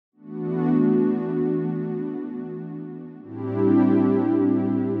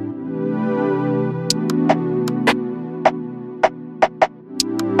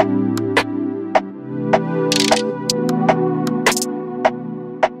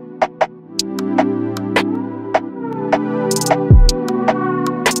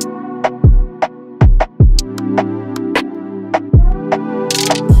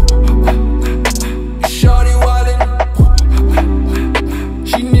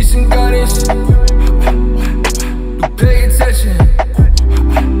Decent guidance. Don't pay attention.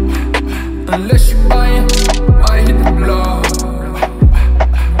 Unless you buying, I hit the block.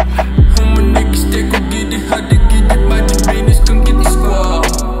 All my niggas, they gon' get it. How they get it? Mind your business, come get the squad.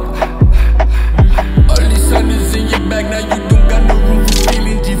 All these hundreds in your bag, now you don't got no room for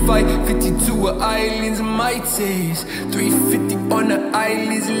feelings. G5, 52 islands in my taste. 350 on the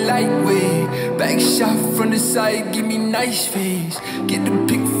islands, lightweight. Back shot from the side, give me nice face. Get the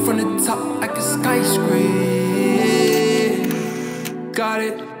pick from the top like a skyscraper. Got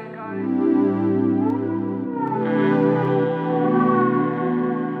it.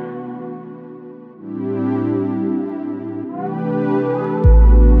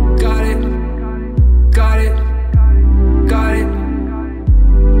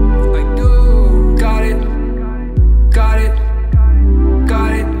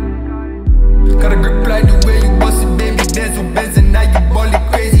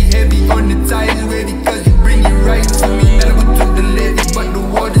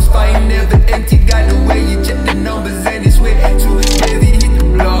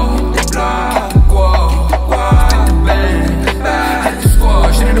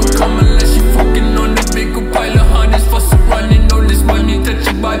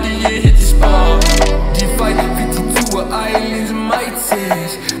 Islands, my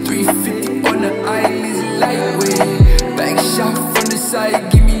test 350 on the islands, lightweight. Back shot from the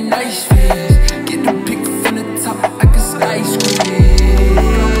side, give me nice face.